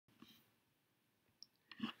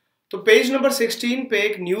तो page number 16 पे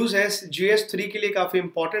एक न्यूज है, GS3 के लिए काफी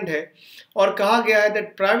इंपॉर्टेंट है, और कहा गया है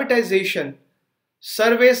that privatisation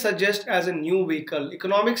survey suggest as a new vehicle.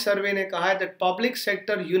 Economic survey ने कहा है that public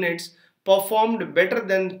sector units performed better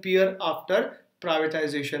than peer after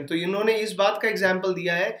privatisation. तो इन्होंने इस बात का एग्जाम्पल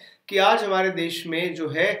दिया है कि आज हमारे देश में जो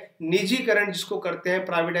है निजीकरण जिसको करते हैं,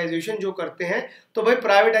 प्राइवेटाइजेशन जो करते हैं, तो भाई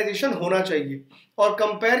प्राइवेटाइजेशन होना चाहिए, और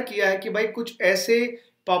कंपेयर किया है कि भाई कुछ ऐसे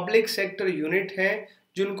पब्लिक सेक्टर यूनिट हैं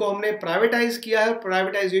जिनको हमने प्राइवेटाइज किया है,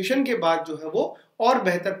 प्राइवेटाइजेशन के बाद जो है वो और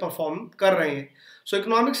बेहतर परफॉर्म कर रहे हैं। सो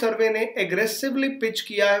इकोनॉमिक सर्वे ने एग्रेसिवली पिच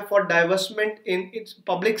किया है for डाइवर्समेंट in its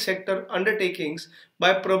public sector undertakings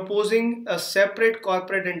by proposing a separate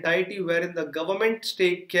corporate entity wherein the government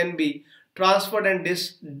stake can be transferred and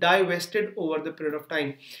divested over the period of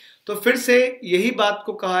time। तो फिर से यही बात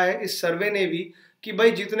को कहा है इस सर्वे ने भी कि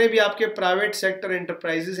भाई जितने भी आपके प्राइवेट सेक्टर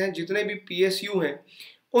एंटरप्राइजेस हैं, जितने भी पीएसयू हैं,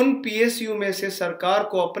 उन पीएसयू में से सरकार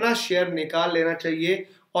को अपना शेयर निकाल लेना चाहिए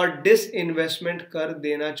और डिसइन्वेस्टमेंट कर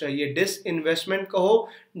देना चाहिए। डिसइन्वेस्टमेंट कहो,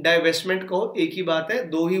 डाइवेस्टमेंट कहो, एक ही बात है,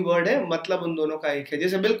 दो ही वर्ड है, मतलब उन दोनों का एक है।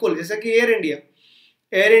 जैसे बिल्कुल जैसे कि एयर इंडिया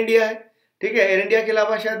है, ठीक है, एयर इंडिया के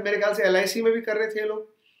अलावा शायद मेरे ख्याल से LIC में भी कर रहे थे ये लोग,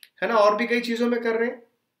 है ना, और भी कई चीजों में कर रहे हैं,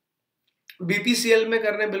 BPCL में कर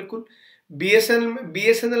रहे हैं, बिल्कुल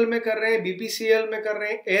BSNL में कर रहे हैं, BPCL में कर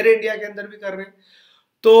रहे हैं, एयर इंडिया के अंदर भी कर रहे हैं।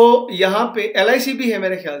 तो यहाँ पे LIC भी है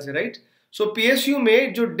मेरे ख्याल से, राइट। सो PSU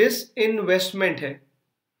में जो डिसइन्वेस्टमेंट है,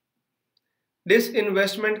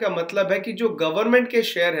 डिसइन्वेस्टमेंट का मतलब है कि जो गवर्नमेंट के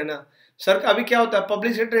शेयर है ना सर, अभी क्या होता है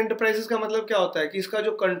पब्लिक सेक्टर एंटरप्राइजेस का मतलब क्या होता है कि इसका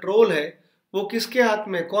जो कंट्रोल है वो किसके हाथ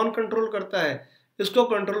में, कौन कंट्रोल करता है, इसको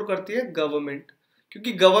कंट्रोल करती है गवर्नमेंट,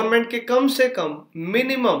 क्योंकि गवर्नमेंट के कम से कम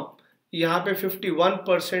मिनिमम यहाँ पे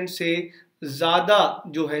 51% से ज्यादा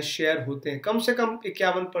जो है शेयर होते हैं, कम से कम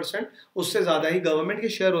 51%, उससे ज्यादा ही गवर्नमेंट के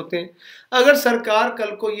शेयर होते हैं। अगर सरकार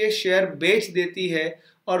कल को ये शेयर बेच देती है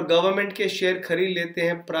और गवर्नमेंट के शेयर खरीद लेते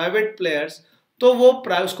हैं प्राइवेट प्लेयर्स, तो वो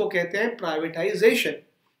उसको कहते हैं प्राइवेटाइजेशन।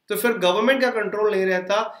 तो फिर गवर्नमेंट का कंट्रोल नहीं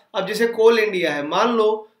रहता। अब जैसे कोल इंडिया है, मान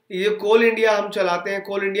लो ये कोल इंडिया हम चलाते हैं,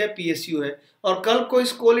 कोल इंडिया PSU है, और कल को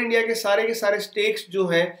इस कोल इंडिया के सारे स्टेक्स जो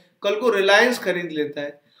हैं कल को रिलायंस खरीद लेता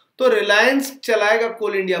है, तो रिलायंस चलाएगा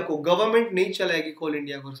कोल इंडिया को, गवर्नमेंट नहीं चलाएगी कोल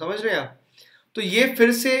इंडिया को, समझ रहे हैं आप। तो ये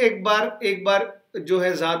फिर से एक बार जो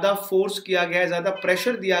है ज्यादा फोर्स किया गया है, ज्यादा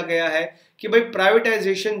प्रेशर दिया गया है कि भाई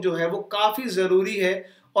प्राइवेटाइजेशन जो है वो काफी जरूरी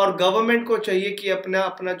है, और गवर्नमेंट को चाहिए कि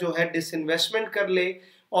अपना जो है डिसइन्वेस्टमेंट कर ले।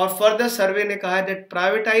 और फर्दर सर्वे ने कहा है that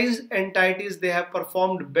privatised entities they have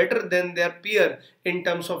performed better than there peer in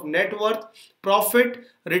terms of net worth, profit,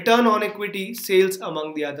 return on equity, sales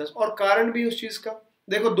among the others. और कारण भी उस चीज का,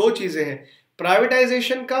 देखो दो चीजें हैं,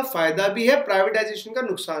 प्राइवेटाइजेशन का फायदा भी है, प्राइवेटाइजेशन का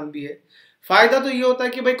नुकसान भी है। फायदा तो ये होता है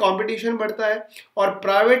कि भाई कंपटीशन बढ़ता है, और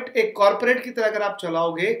प्राइवेट एक कॉर्पोरेट की तरह अगर आप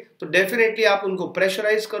चलाओगे तो डेफिनेटली आप उनको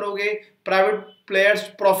प्रेशराइज करोगे। प्राइवेट प्लेयर्स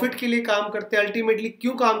प्रॉफिट के लिए काम करते हैं, अल्टीमेटली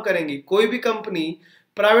क्यों काम करेंगे, कोई भी कंपनी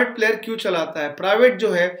प्राइवेट प्लेयर क्यों चलाता है, प्राइवेट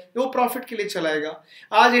जो है वो प्रॉफिट के लिए चलाएगा।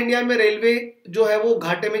 आज इंडिया में रेलवे जो है वो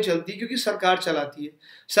घाटे में चलती है क्योंकि सरकार चलाती है,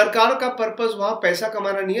 सरकार का पर्पस वहां पैसा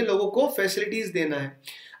कमाना नहीं है, लोगों को फैसिलिटीज देना है।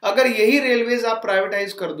 अगर यही रेलवेज आप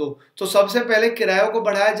प्राइवेटाइज कर दो तो सबसे पहले किरायों को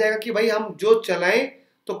बढ़ाया जाएगा कि भाई हम जो चलाएं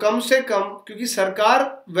तो कम से कम, क्योंकि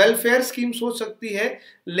सरकार वेलफेयर स्कीम सोच सकती है,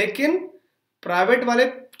 लेकिन प्राइवेट वाले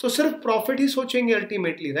तो सिर्फ प्रॉफिट ही सोचेंगे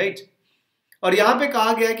अल्टीमेटली, राइट। और यहाँ पे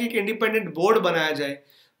कहा गया है कि एक इंडिपेंडेंट बोर्ड बनाया जाए,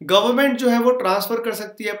 गवर्नमेंट जो है वो ट्रांसफर कर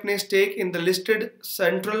सकती है अपने stake in the listed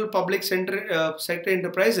central public sector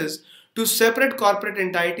enterprises to separate corporate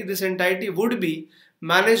entity. This entity would be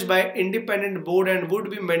managed by independent board and would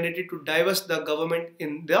be mandated to divest the government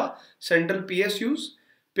in the central PSUs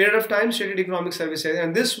period of time stated economic services,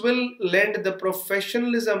 and this will lend the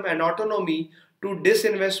professionalism and autonomy to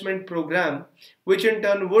disinvestment program which in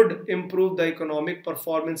turn would improve the economic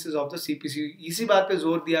performances of the CPC। इसी बात पे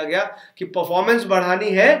जोर दिया गया कि performance बढ़ानी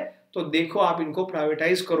है तो देखो आप इनको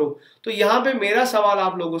प्राइवेटाइज करो। तो यहाँ पे मेरा सवाल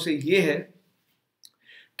आप लोगों से ये है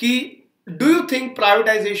कि do you think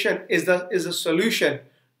privatization is a solution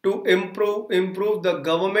to improve the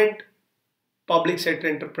government public sector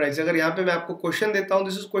enterprise? अगर यहाँ पे मैं आपको क्वेश्चन देता हूं,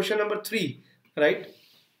 this is question number 3, right.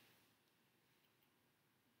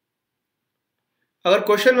 अगर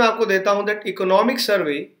क्वेश्चन मैं आपको देता हूं that economic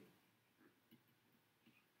survey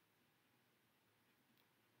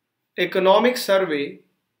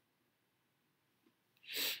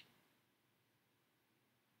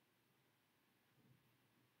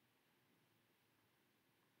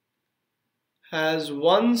has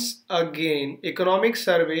once again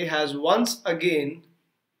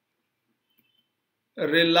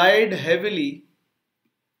relied heavily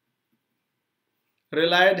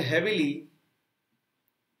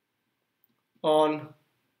on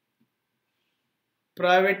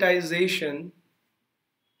privatization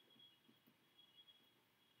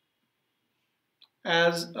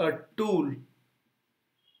as a tool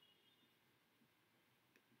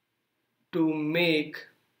to make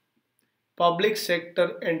public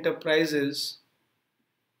sector enterprises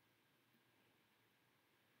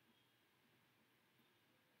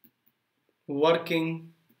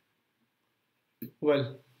working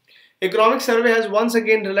well. Economic survey has once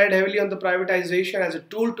again relied heavily on the privatization as a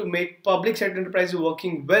tool to make public sector enterprises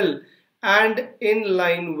working well and in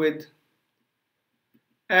line with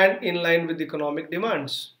economic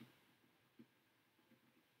demands.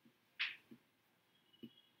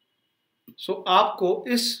 So आपको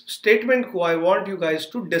इस statement को I want you guys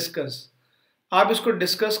to discuss, आप इसको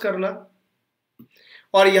discuss करना,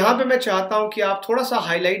 और यहां पे मैं चाहता हूं कि आप थोड़ा सा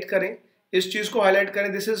हाईलाइट करें, इस चीज को हाईलाइट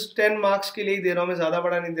करें। दिस इज 10 मार्क्स के लिए दे रहा हूं मैं, ज्यादा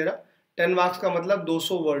बड़ा नहीं दे रहा। 10 मार्क्स का मतलब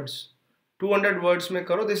 200 वर्ड्स, 200 वर्ड्स में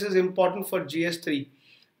करो। This is important for GS3।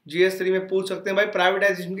 GS3 में पूछ सकते हैं भाई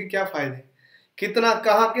प्राइवेटाइजेशन के क्या फायदे, कितना,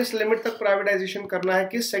 कहाँ, किस लिमिट तक प्राइवेटाइजेशन करना है,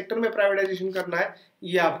 किस सेक्टर में प्राइवेटाइजेशन करना है,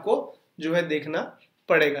 ये आपको जो है देखना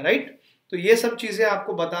पड़ेगा, राइट। तो ये सब चीजें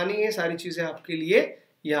आपको बतानी है, सारी चीजें आपके लिए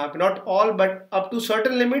यहाँ पे, not all but up to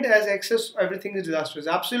certain limit, as access everything is disasters.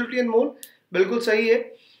 Absolutely अनमोल, बिल्कुल सही है।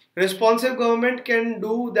 Responsive government can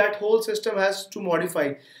do that, whole system has to modify.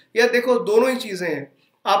 या देखो दोनों ही चीजें हैं,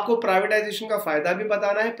 आपको प्राइवेटाइजेशन का फायदा भी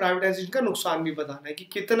बताना है, प्राइवेटाइजेशन का नुकसान भी बताना है कि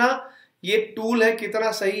कितना ये टूल है,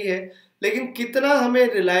 कितना सही है, लेकिन कितना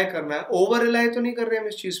हमें रिलाय करना है, ओवर रिलाय तो नहीं कर रहे हम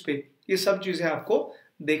इस चीज पे। ये सब चीजें आपको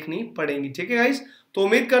देखनी पड़ेंगी, ठीक है गाइस। तो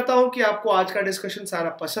उम्मीद करता हूं कि आपको आज का डिस्कशन सारा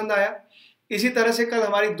पसंद आया। इसी तरह से कल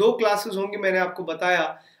हमारी 2 क्लासेस होंगी, मैंने आपको बताया।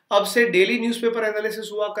 अब से डेली न्यूज़पेपर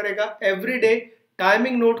एनालिसिस हुआ करेगा एवरी डे।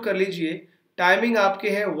 टाइमिंग नोट कर लीजिए, टाइमिंग आपके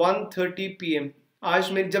है 1:30 PM।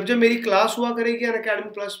 आज जब मेरी क्लास हुआ करेगी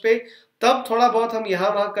अनअकैडमी प्लस पे, तब थोड़ा बहुत हम यहाँ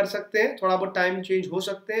वहाँ कर सकते हैं, थोड़ा बहुत टाइम चेंज हो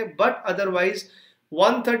सकते हैं, बट अदरवाइज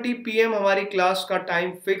 1:30 PM हमारी क्लास का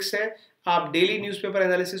टाइम फिक्स है। आप डेली न्यूज़पेपर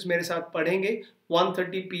एनालिसिस मेरे साथ पढ़ेंगे,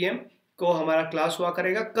 1:30 PM को हमारा क्लास हुआ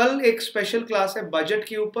करेगा। कल एक स्पेशल क्लास है बजट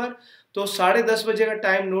के ऊपर, तो 10:30 बजे का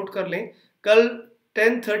टाइम नोट कर लें। कल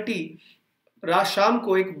 10:30 रात शाम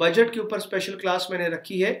को एक बजट के ऊपर स्पेशल क्लास मैंने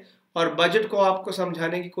रखी है, और बजट को आपको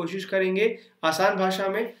समझाने की कोशिश करेंगे, आसान भाषा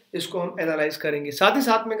में इसको हम एनालाइज करेंगे। साथ ही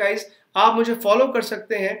साथ में गाइस आप मुझे फॉलो कर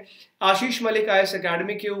सकते हैं आशीष मलिक IAS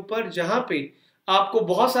अकेडमी के ऊपर, जहां पे आपको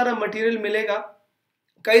बहुत सारा मटेरियल मिलेगा,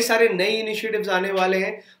 कई सारे नए इनिशिएटिव्स आने वाले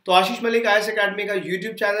हैं। तो आशीष मलिक IAS अकेडमी का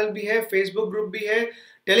यूट्यूब चैनल भी है, फेसबुक ग्रुप भी है,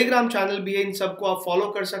 टेलीग्राम चैनल भी है, इन सबको आप फॉलो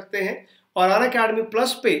कर सकते हैं। और अनअकैडमी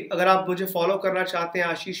प्लस पे अगर आप मुझे फॉलो करना चाहते हैं,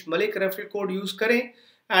 आशीष मलिक रेफरल कोड यूज करें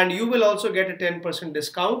and you will also get a 10%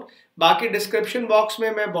 discount. बाकी डिस्क्रिप्शन बॉक्स में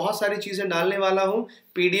मैं बहुत सारी चीजें डालने वाला हूँ,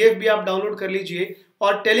 PDF भी आप डाउनलोड कर लीजिए,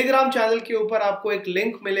 और टेलीग्राम चैनल के ऊपर आपको एक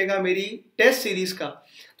लिंक मिलेगा मेरी टेस्ट सीरीज का।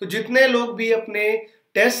 तो जितने लोग भी अपने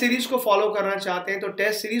टेस्ट सीरीज को फॉलो करना चाहते हैं, तो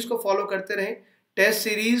टेस्ट सीरीज को फॉलो करते रहें। टेस्ट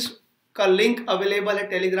सीरीज का लिंक अवेलेबल है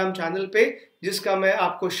टेलीग्राम चैनल पे, जिसका मैं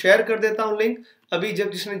आपको शेयर कर देता हूं लिंक। अभी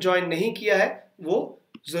जब जिसने ज्वाइन नहीं किया है वो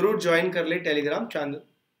जरूर ज्वाइन कर ले टेलीग्राम चैनल।